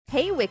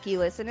Hey, Wiki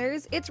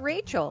listeners, it's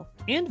Rachel.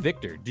 And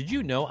Victor, did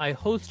you know I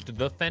host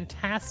the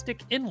fantastic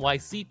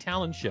NYC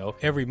Talent Show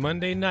every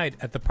Monday night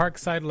at the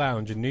Parkside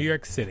Lounge in New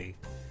York City?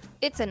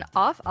 It's an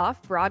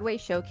off-Broadway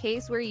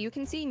showcase where you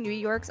can see New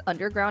York's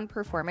underground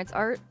performance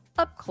art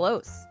up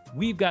close.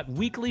 We've got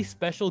weekly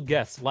special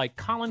guests like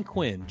Colin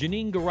Quinn,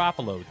 Janine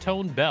Garofalo,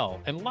 Tone Bell,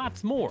 and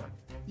lots more.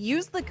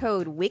 Use the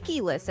code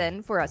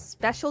WIKILISTEN for a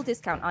special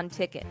discount on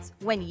tickets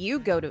when you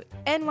go to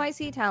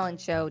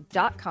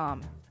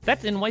nyctalentshow.com.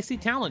 That's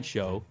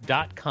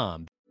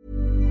nyctalentshow.com.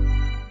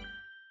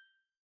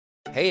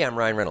 Hey, I'm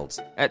Ryan Reynolds.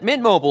 At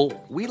Mint Mobile,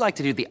 we like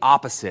to do the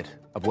opposite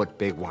of what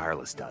Big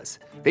Wireless does.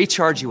 They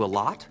charge you a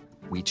lot,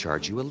 we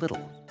charge you a little.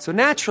 So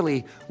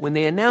naturally, when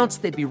they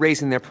announced they'd be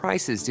raising their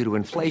prices due to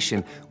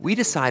inflation, we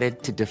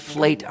decided to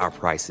deflate our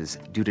prices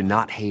due to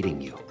not hating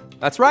you.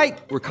 That's right.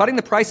 We're cutting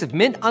the price of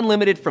Mint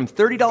Unlimited from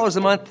 $30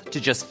 a month to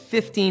just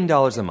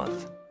 $15 a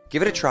month.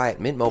 Give it a try at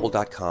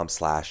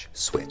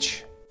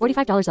mintmobile.com/switch.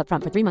 $45 up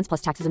front for 3 months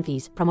plus taxes and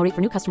fees. Promo rate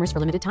for new customers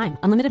for limited time.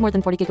 Unlimited more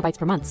than 40 gigabytes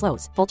per month.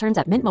 Slows full terms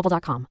at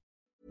mintmobile.com.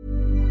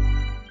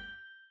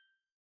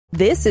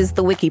 This is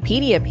the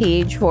Wikipedia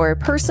page for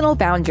personal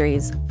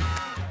boundaries.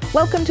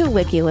 Welcome to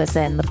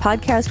WikiListen, the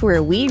podcast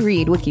where we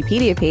read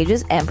Wikipedia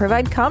pages and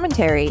provide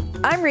commentary.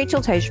 I'm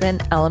Rachel Teichman,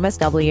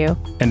 LMSW.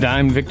 And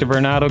I'm Victor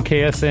Bernardo,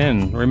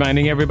 KSN,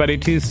 reminding everybody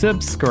to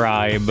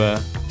subscribe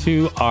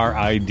to our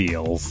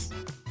ideals.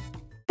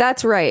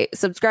 That's right.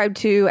 Subscribe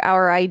to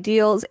our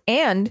ideals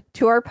and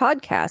to our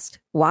podcast.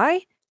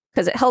 Why?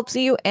 Because it helps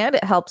you and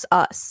it helps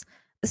us.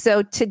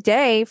 So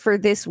today, for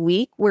this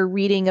week, we're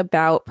reading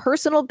about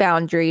personal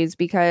boundaries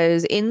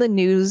because in the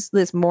news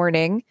this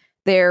morning,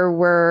 there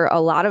were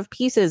a lot of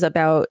pieces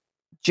about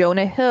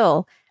Jonah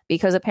Hill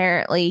because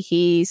apparently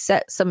he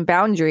set some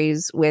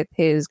boundaries with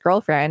his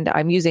girlfriend.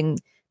 I'm using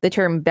the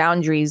term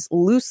boundaries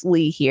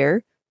loosely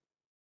here.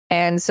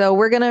 And so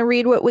we're going to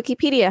read what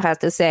Wikipedia has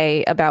to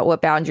say about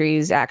what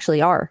boundaries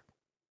actually are.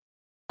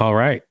 All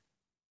right,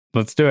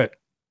 let's do it.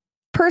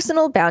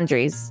 Personal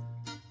boundaries.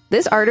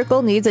 This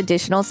article needs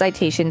additional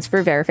citations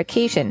for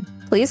verification.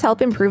 Please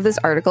help improve this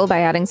article by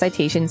adding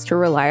citations to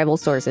reliable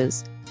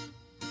sources.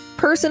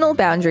 Personal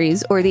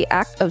boundaries, or the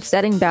act of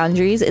setting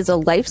boundaries, is a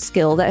life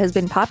skill that has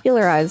been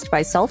popularized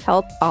by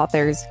self-help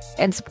authors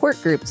and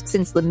support groups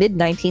since the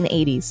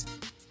mid-1980s.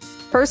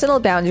 Personal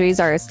boundaries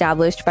are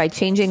established by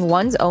changing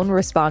one's own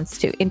response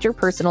to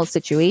interpersonal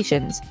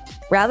situations,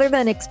 rather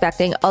than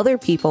expecting other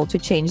people to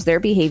change their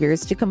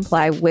behaviors to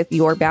comply with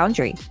your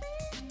boundary.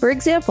 For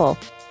example,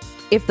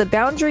 if the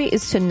boundary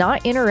is to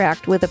not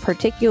interact with a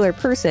particular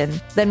person,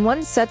 then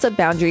one sets a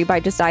boundary by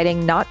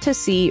deciding not to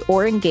see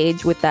or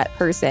engage with that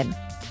person,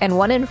 and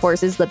one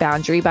enforces the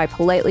boundary by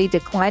politely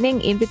declining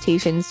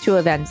invitations to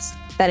events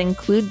that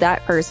include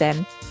that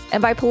person,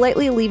 and by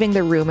politely leaving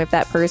the room if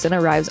that person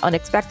arrives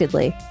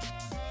unexpectedly.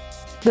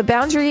 The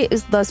boundary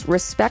is thus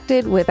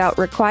respected without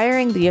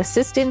requiring the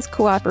assistance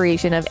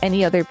cooperation of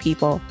any other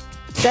people.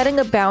 Setting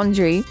a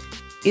boundary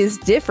is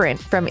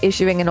different from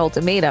issuing an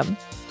ultimatum.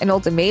 An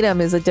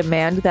ultimatum is a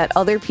demand that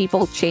other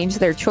people change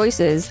their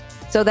choices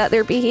so that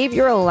their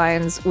behavior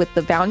aligns with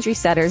the boundary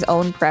setter's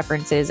own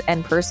preferences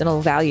and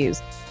personal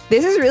values.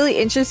 This is really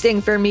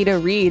interesting for me to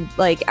read.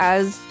 Like,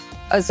 as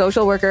a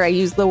social worker, I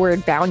use the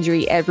word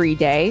boundary every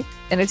day,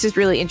 and it's just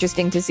really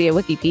interesting to see a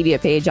Wikipedia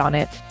page on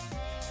it.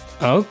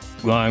 Oh,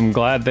 well, I'm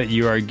glad that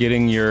you are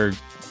getting your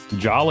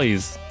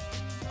jollies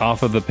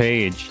off of the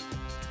page.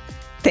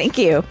 Thank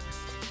you.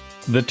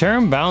 The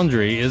term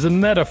boundary is a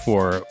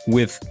metaphor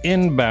with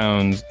in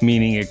bounds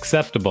meaning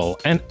acceptable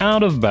and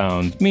out of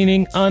bounds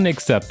meaning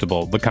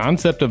unacceptable. The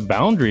concept of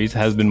boundaries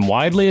has been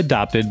widely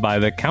adopted by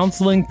the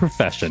counseling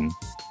profession.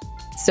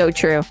 So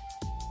true.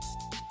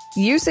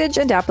 Usage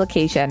and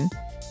application.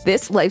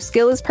 This life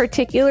skill is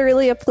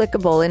particularly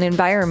applicable in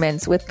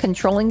environments with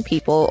controlling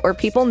people or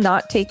people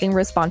not taking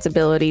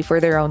responsibility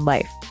for their own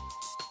life.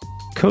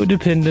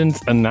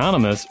 Codependence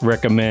Anonymous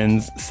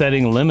recommends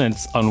setting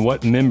limits on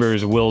what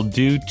members will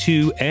do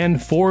to and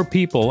for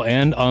people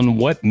and on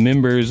what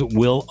members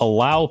will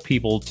allow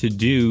people to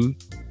do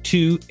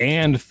to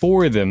and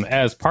for them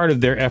as part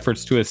of their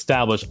efforts to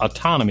establish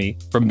autonomy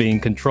from being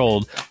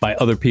controlled by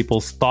other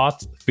people's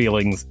thoughts,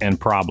 feelings,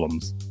 and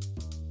problems.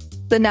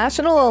 The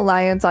National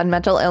Alliance on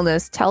Mental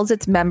Illness tells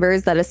its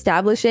members that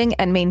establishing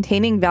and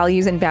maintaining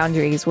values and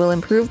boundaries will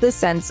improve the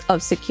sense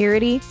of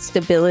security,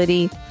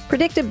 stability,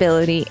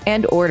 predictability,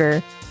 and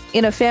order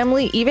in a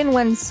family even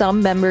when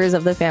some members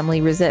of the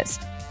family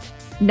resist.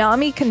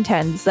 NAMI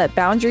contends that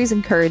boundaries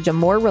encourage a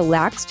more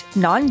relaxed,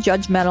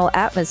 non-judgmental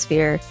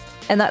atmosphere,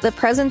 and that the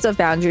presence of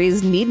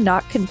boundaries need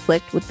not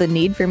conflict with the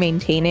need for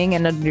maintaining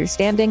an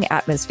understanding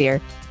atmosphere.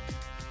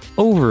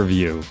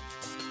 Overview.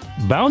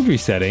 Boundary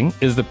setting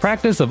is the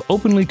practice of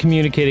openly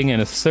communicating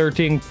and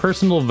asserting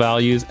personal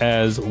values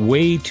as a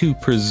way to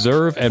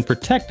preserve and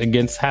protect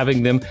against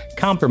having them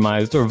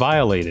compromised or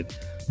violated.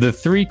 The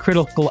three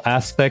critical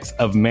aspects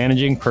of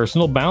managing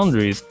personal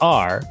boundaries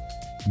are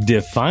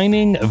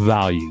Defining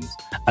values.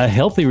 A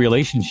healthy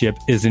relationship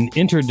is an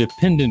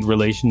interdependent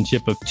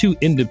relationship of two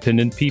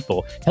independent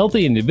people.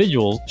 Healthy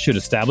individuals should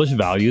establish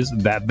values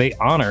that they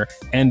honor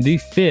and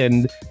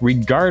defend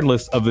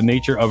regardless of the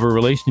nature of a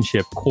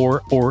relationship,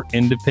 core or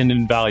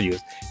independent values.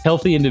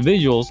 Healthy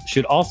individuals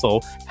should also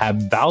have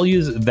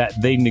values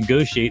that they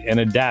negotiate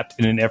and adapt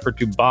in an effort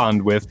to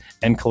bond with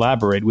and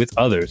collaborate with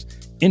others.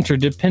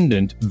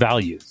 Interdependent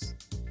values.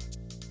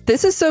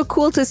 This is so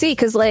cool to see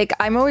because, like,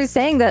 I'm always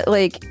saying that,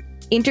 like,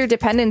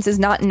 interdependence is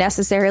not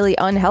necessarily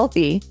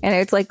unhealthy. And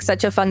it's, like,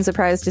 such a fun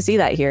surprise to see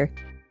that here.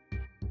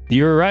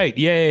 You're right.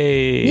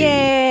 Yay!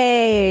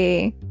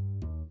 Yay!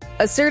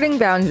 Asserting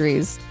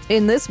boundaries.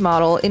 In this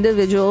model,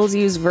 individuals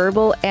use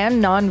verbal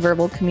and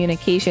nonverbal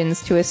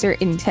communications to assert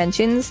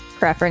intentions,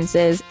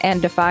 preferences,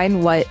 and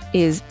define what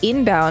is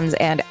in bounds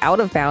and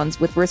out of bounds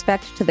with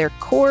respect to their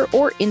core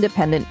or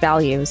independent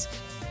values.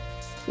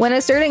 When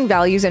asserting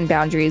values and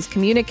boundaries,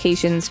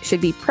 communications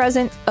should be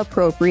present,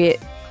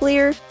 appropriate,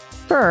 clear,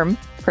 firm,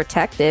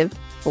 protective,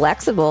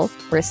 flexible,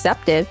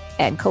 receptive,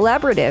 and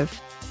collaborative.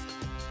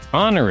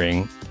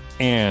 Honoring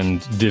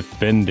and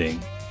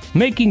defending.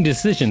 Making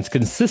decisions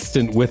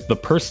consistent with the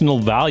personal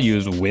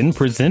values when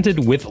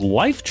presented with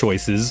life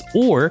choices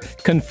or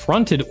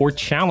confronted or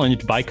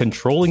challenged by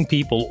controlling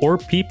people or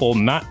people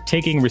not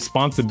taking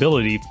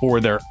responsibility for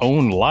their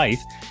own life.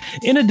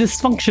 In a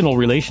dysfunctional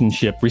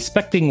relationship,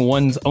 respecting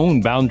one's own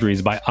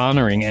boundaries by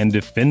honoring and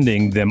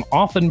defending them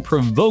often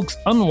provokes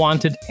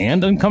unwanted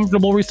and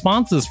uncomfortable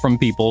responses from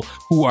people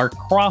who are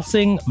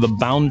crossing the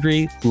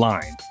boundary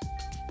lines.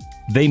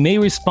 They may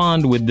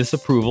respond with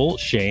disapproval,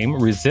 shame,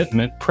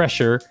 resentment,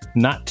 pressure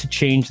not to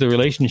change the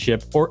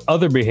relationship, or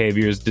other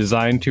behaviors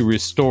designed to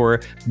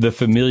restore the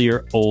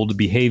familiar old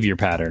behavior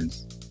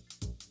patterns.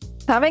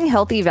 Having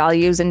healthy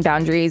values and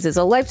boundaries is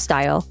a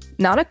lifestyle,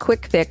 not a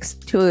quick fix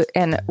to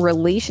a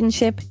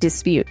relationship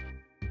dispute.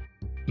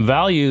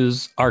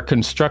 Values are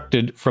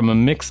constructed from a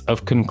mix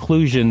of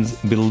conclusions,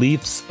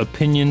 beliefs,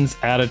 opinions,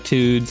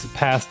 attitudes,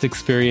 past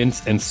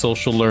experience, and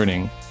social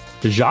learning.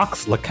 Jacques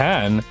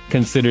Lacan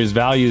considers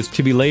values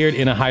to be layered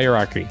in a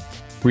hierarchy,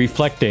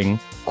 reflecting,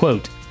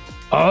 quote,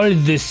 all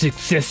the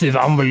successive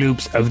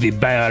envelopes of the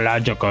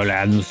biological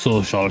and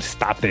social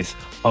status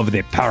of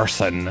the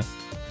person,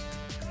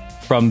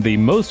 from the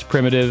most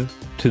primitive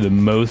to the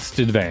most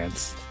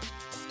advanced.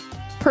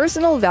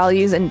 Personal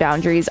values and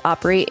boundaries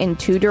operate in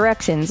two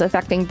directions,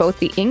 affecting both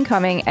the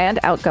incoming and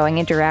outgoing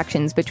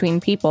interactions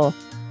between people.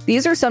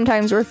 These are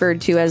sometimes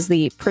referred to as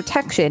the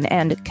protection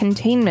and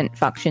containment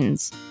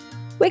functions.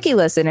 Wiki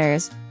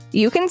listeners,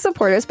 you can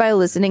support us by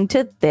listening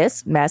to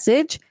this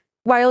message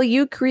while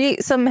you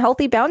create some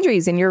healthy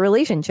boundaries in your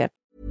relationship.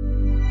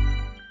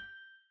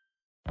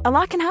 A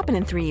lot can happen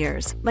in 3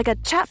 years, like a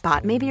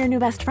chatbot may be your new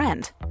best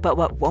friend. But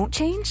what won't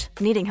change?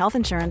 Needing health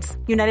insurance.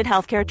 United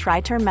Healthcare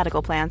Tri-Term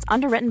Medical Plans,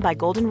 underwritten by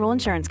Golden Rule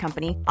Insurance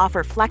Company,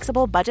 offer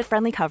flexible,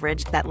 budget-friendly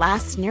coverage that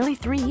lasts nearly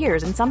 3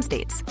 years in some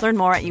states. Learn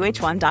more at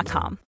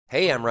uh1.com.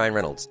 Hey, I'm Ryan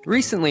Reynolds.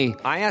 Recently,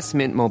 I asked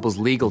Mint Mobile's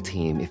legal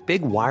team if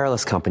big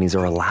wireless companies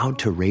are allowed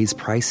to raise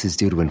prices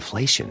due to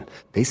inflation.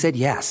 They said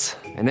yes.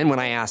 And then when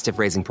I asked if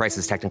raising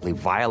prices technically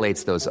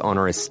violates those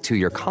onerous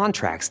 2-year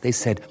contracts, they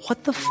said,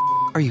 what the f***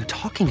 are you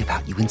talking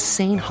about, you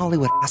insane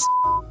Hollywood ass f-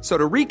 So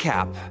to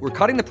recap, we're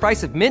cutting the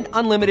price of Mint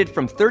Unlimited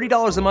from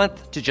 $30 a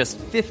month to just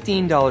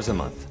 $15 a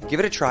month. Give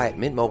it a try at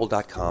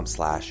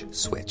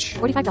mintmobile.com/switch.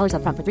 $45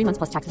 up front for 3 months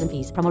plus taxes and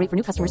fees. Promo rate for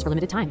new customers for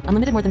limited time.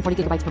 Unlimited more than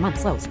 40 gigabytes per month.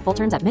 Slows full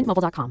terms at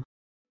mintmobile.com.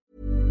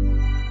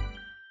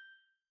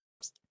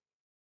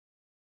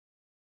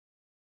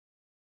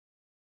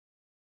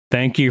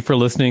 Thank you for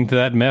listening to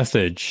that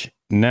message.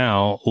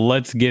 Now,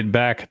 let's get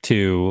back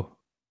to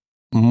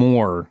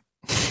more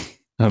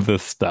of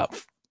this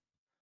stuff.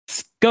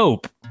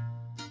 Scope.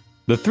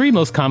 The 3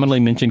 most commonly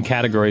mentioned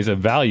categories of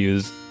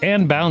values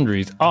and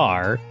boundaries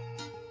are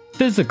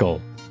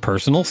physical,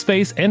 personal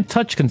space and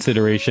touch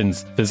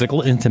considerations,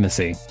 physical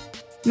intimacy.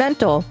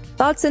 Mental,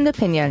 thoughts and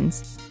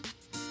opinions.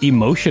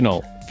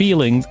 Emotional,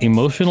 feelings,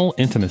 emotional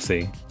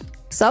intimacy.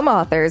 Some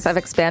authors have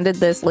expanded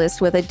this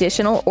list with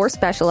additional or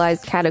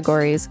specialized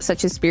categories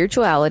such as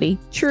spirituality,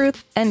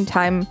 truth, and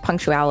time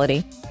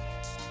punctuality.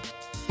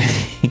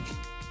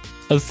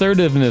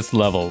 Assertiveness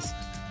levels.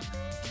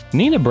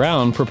 Nina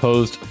Brown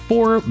proposed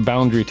 4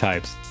 boundary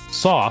types.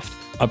 Soft,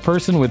 a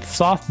person with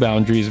soft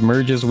boundaries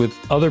merges with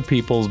other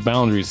people's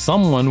boundaries.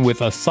 Someone with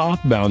a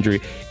soft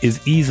boundary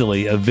is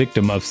easily a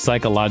victim of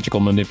psychological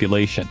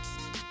manipulation.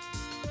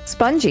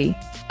 Spongy,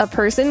 a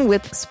person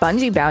with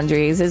spongy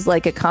boundaries is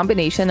like a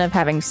combination of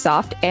having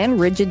soft and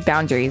rigid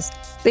boundaries.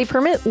 They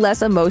permit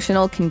less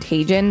emotional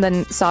contagion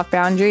than soft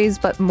boundaries,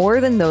 but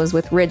more than those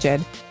with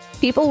rigid.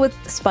 People with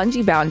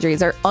spongy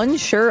boundaries are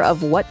unsure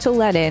of what to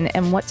let in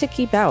and what to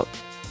keep out.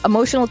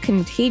 Emotional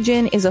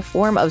contagion is a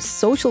form of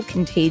social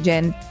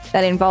contagion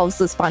that involves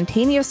the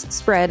spontaneous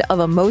spread of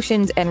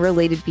emotions and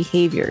related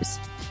behaviors.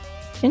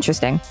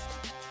 Interesting.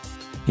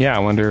 Yeah, I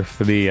wonder if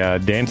the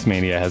dance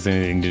mania has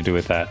anything to do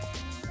with that.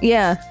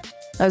 Yeah,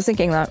 I was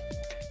thinking that.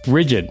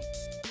 Rigid.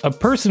 A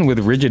person with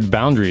rigid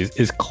boundaries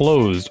is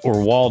closed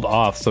or walled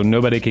off so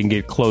nobody can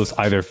get close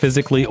either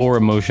physically or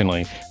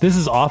emotionally. This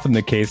is often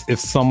the case if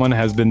someone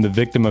has been the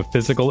victim of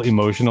physical,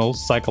 emotional,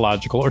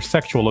 psychological, or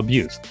sexual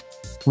abuse.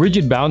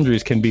 Rigid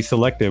boundaries can be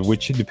selective,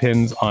 which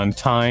depends on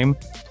time,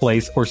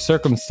 place, or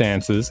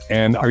circumstances,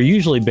 and are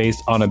usually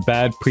based on a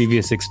bad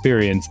previous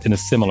experience in a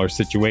similar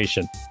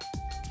situation.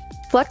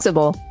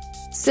 Flexible.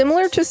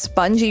 Similar to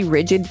spongy,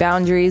 rigid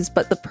boundaries,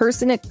 but the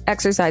person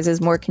exercises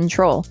more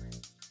control.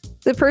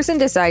 The person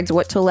decides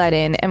what to let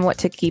in and what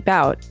to keep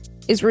out,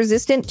 is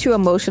resistant to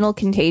emotional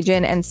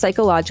contagion and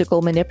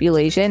psychological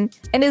manipulation,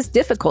 and is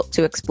difficult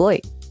to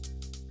exploit.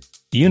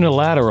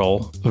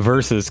 Unilateral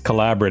versus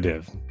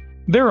collaborative.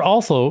 There are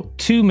also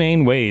two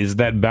main ways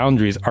that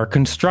boundaries are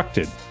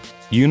constructed.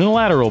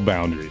 Unilateral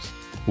boundaries.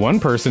 One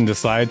person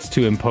decides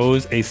to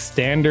impose a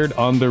standard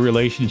on the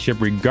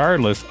relationship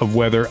regardless of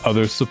whether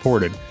others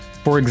support it.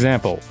 For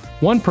example,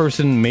 one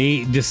person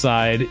may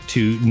decide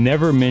to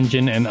never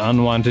mention an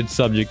unwanted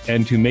subject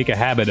and to make a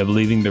habit of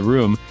leaving the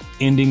room,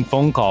 ending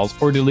phone calls,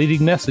 or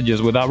deleting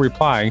messages without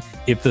replying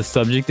if the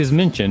subject is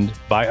mentioned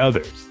by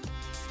others.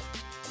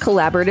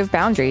 Collaborative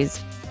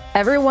boundaries.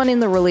 Everyone in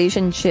the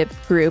relationship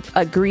group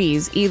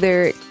agrees,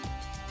 either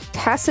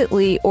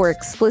tacitly or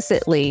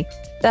explicitly,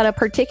 that a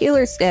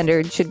particular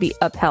standard should be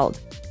upheld.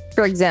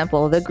 For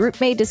example, the group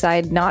may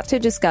decide not to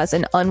discuss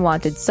an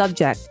unwanted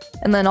subject,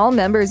 and then all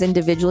members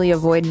individually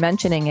avoid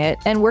mentioning it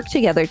and work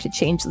together to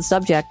change the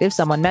subject if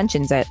someone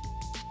mentions it.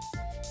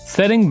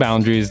 Setting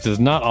boundaries does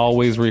not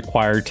always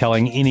require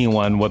telling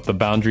anyone what the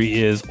boundary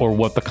is or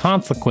what the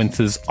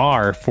consequences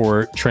are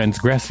for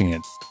transgressing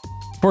it.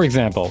 For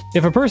example,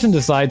 if a person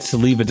decides to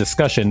leave a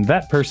discussion,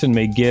 that person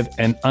may give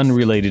an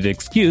unrelated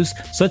excuse,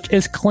 such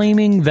as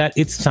claiming that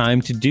it's time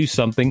to do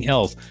something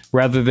else,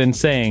 rather than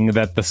saying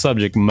that the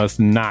subject must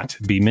not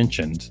be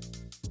mentioned.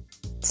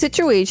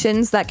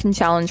 Situations that can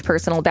challenge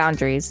personal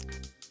boundaries.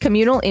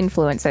 Communal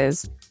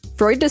influences.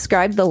 Freud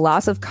described the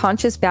loss of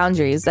conscious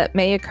boundaries that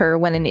may occur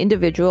when an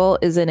individual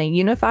is in a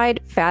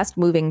unified,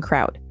 fast-moving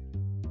crowd.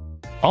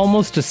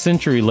 Almost a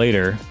century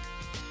later,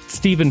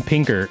 Steven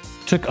Pinker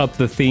took up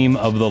the theme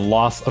of the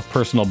loss of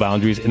personal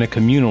boundaries in a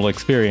communal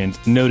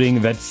experience,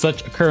 noting that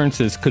such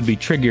occurrences could be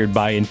triggered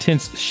by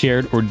intense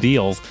shared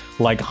ordeals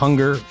like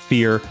hunger,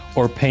 fear,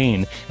 or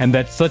pain, and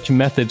that such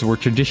methods were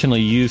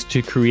traditionally used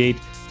to create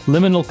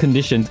liminal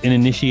conditions in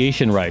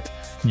initiation rites.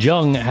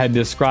 Jung had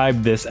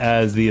described this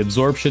as the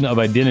absorption of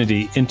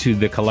identity into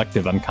the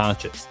collective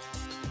unconscious.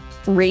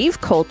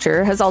 Rave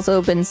culture has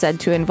also been said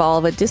to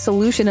involve a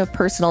dissolution of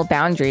personal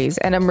boundaries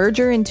and a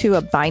merger into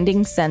a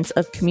binding sense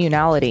of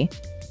communality.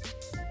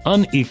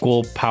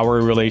 Unequal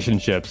power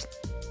relationships.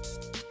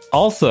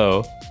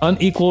 Also,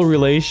 unequal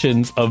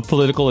relations of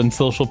political and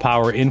social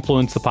power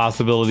influence the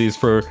possibilities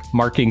for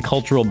marking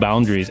cultural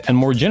boundaries and,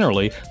 more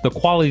generally, the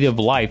quality of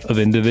life of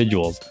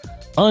individuals.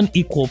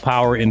 Unequal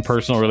power in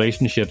personal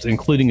relationships,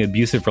 including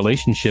abusive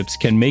relationships,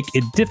 can make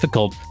it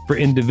difficult for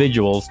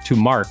individuals to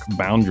mark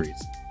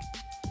boundaries.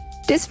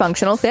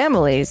 Dysfunctional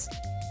families.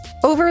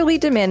 Overly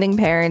demanding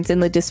parents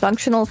in the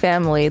dysfunctional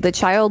family, the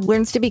child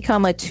learns to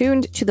become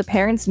attuned to the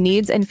parent's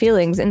needs and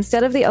feelings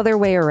instead of the other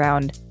way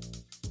around.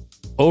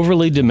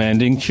 Overly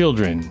demanding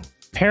children.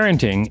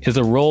 Parenting is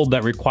a role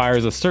that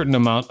requires a certain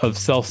amount of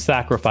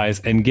self-sacrifice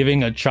and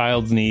giving a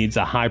child's needs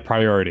a high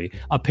priority.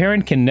 A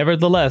parent can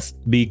nevertheless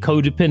be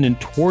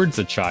codependent towards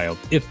a child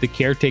if the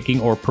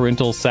caretaking or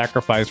parental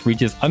sacrifice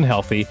reaches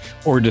unhealthy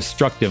or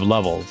destructive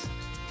levels.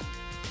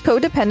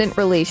 Codependent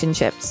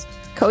relationships.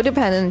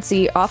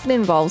 Codependency often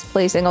involves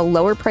placing a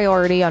lower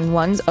priority on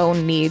one's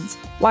own needs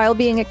while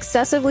being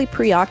excessively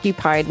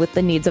preoccupied with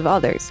the needs of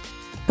others.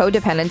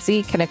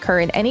 Codependency can occur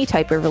in any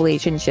type of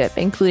relationship,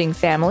 including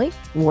family,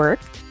 work,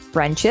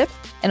 friendship,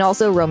 and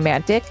also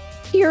romantic,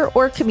 peer,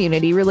 or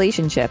community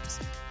relationships.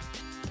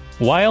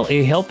 While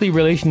a healthy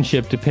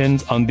relationship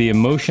depends on the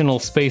emotional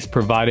space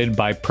provided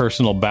by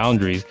personal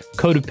boundaries,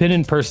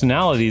 codependent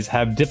personalities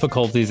have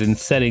difficulties in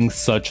setting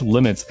such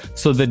limits,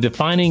 so that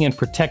defining and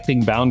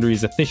protecting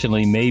boundaries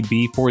efficiently may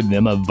be for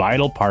them a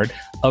vital part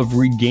of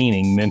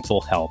regaining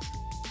mental health.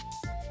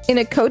 In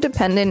a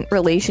codependent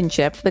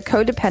relationship, the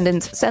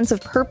codependent's sense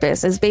of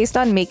purpose is based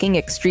on making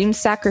extreme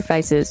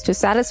sacrifices to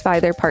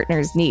satisfy their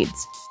partner's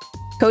needs.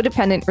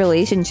 Codependent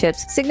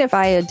relationships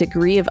signify a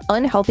degree of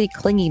unhealthy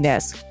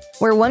clinginess,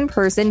 where one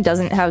person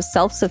doesn't have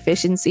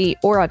self-sufficiency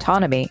or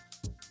autonomy.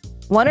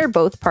 One or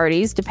both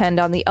parties depend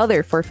on the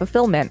other for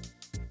fulfillment.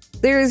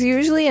 There is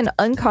usually an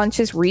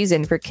unconscious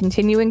reason for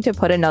continuing to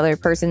put another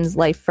person's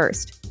life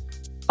first,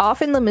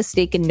 often the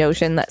mistaken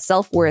notion that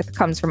self-worth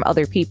comes from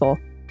other people.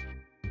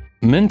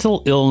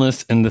 Mental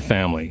illness in the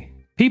family.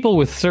 People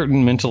with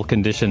certain mental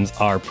conditions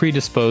are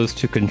predisposed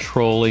to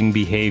controlling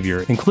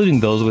behavior, including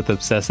those with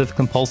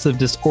obsessive-compulsive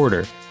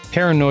disorder,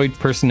 paranoid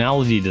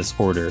personality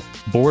disorder,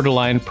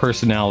 borderline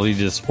personality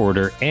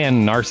disorder,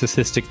 and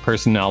narcissistic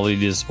personality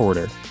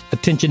disorder,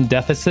 attention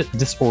deficit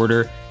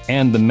disorder,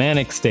 and the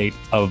manic state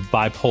of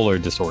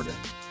bipolar disorder.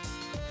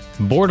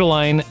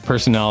 Borderline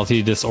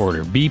personality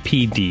disorder,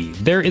 BPD.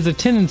 There is a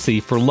tendency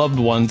for loved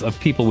ones of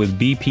people with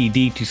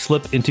BPD to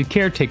slip into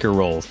caretaker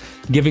roles,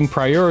 giving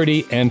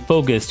priority and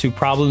focus to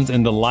problems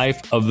in the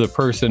life of the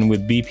person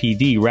with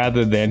BPD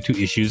rather than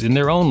to issues in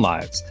their own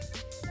lives.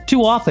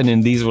 Too often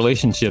in these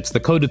relationships, the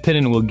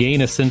codependent will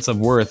gain a sense of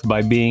worth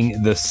by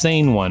being the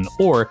sane one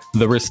or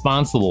the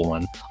responsible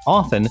one.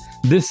 Often,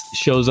 this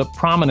shows up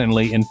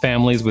prominently in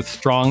families with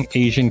strong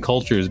Asian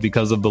cultures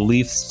because of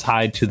beliefs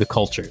tied to the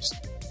cultures.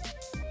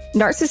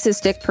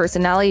 Narcissistic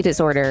personality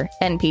disorder,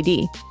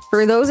 NPD.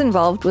 For those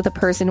involved with a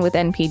person with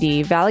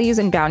NPD, values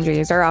and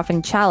boundaries are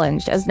often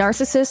challenged as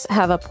narcissists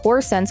have a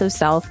poor sense of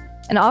self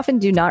and often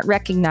do not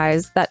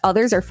recognize that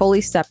others are fully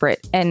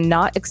separate and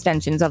not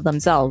extensions of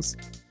themselves.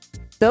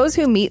 Those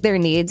who meet their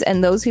needs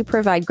and those who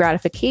provide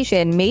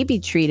gratification may be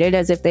treated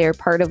as if they are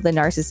part of the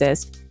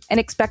narcissist and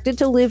expected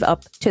to live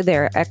up to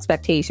their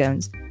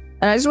expectations.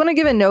 And I just want to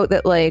give a note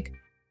that,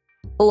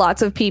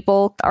 lots of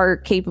people are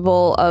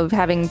capable of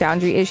having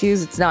boundary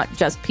issues. It's not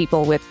just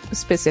people with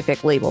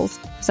specific labels,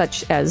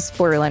 such as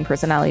borderline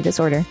personality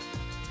disorder.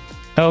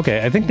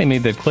 Okay, I think they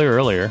made that clear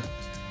earlier.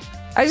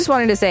 I just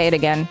wanted to say it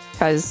again,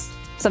 because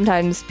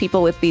sometimes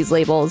people with these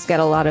labels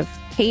get a lot of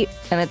hate,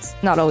 and it's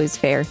not always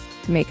fair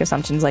to make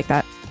assumptions like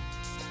that.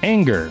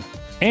 Anger.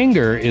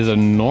 Anger is a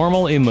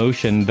normal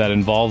emotion that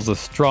involves a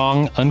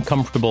strong,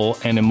 uncomfortable,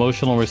 and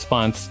emotional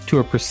response to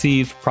a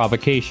perceived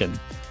provocation.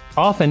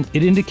 Often,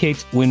 it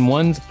indicates when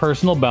one's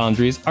personal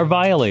boundaries are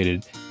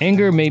violated.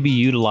 Anger may be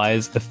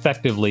utilized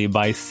effectively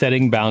by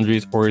setting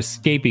boundaries or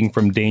escaping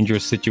from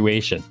dangerous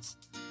situations.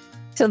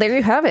 So there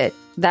you have it.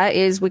 That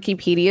is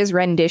Wikipedia's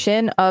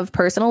rendition of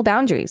personal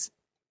boundaries.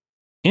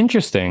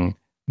 Interesting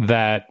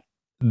that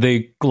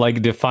they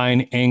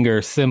define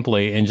anger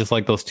simply in just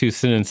those two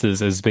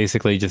sentences as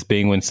basically just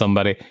being when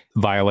somebody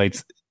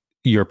violates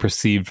your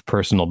perceived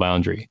personal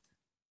boundary.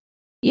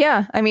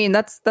 Yeah, I mean,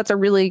 that's a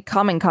really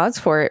common cause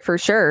for it, for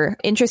sure.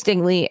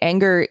 Interestingly,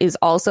 anger is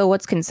also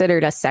what's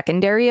considered a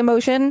secondary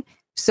emotion.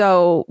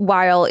 So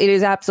while it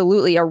is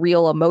absolutely a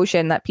real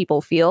emotion that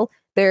people feel,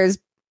 there's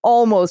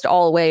almost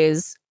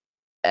always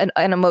an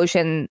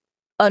emotion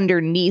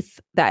underneath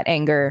that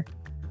anger,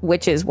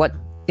 which is what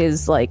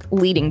is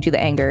leading to the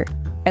anger.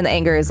 And the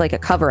anger is like a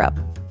cover-up.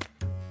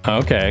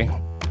 Okay.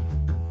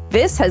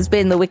 This has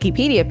been the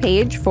Wikipedia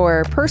page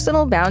for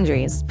personal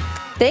boundaries.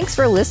 Thanks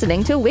for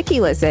listening to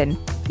WikiListen.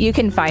 You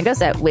can find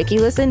us at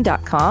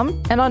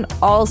wikilisten.com and on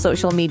all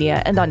social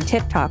media and on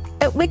TikTok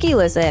at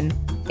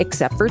WikiListen,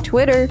 except for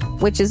Twitter,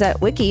 which is at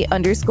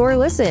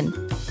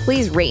wiki_listen.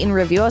 Please rate and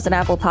review us on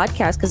Apple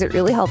Podcasts because it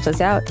really helps us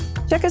out.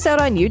 Check us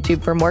out on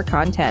YouTube for more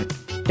content.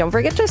 Don't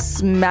forget to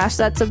smash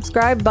that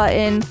subscribe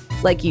button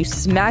like you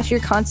smash your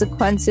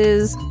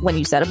consequences when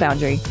you set a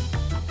boundary.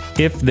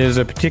 If there's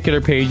a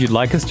particular page you'd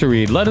like us to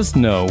read, let us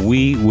know.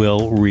 We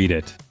will read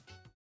it.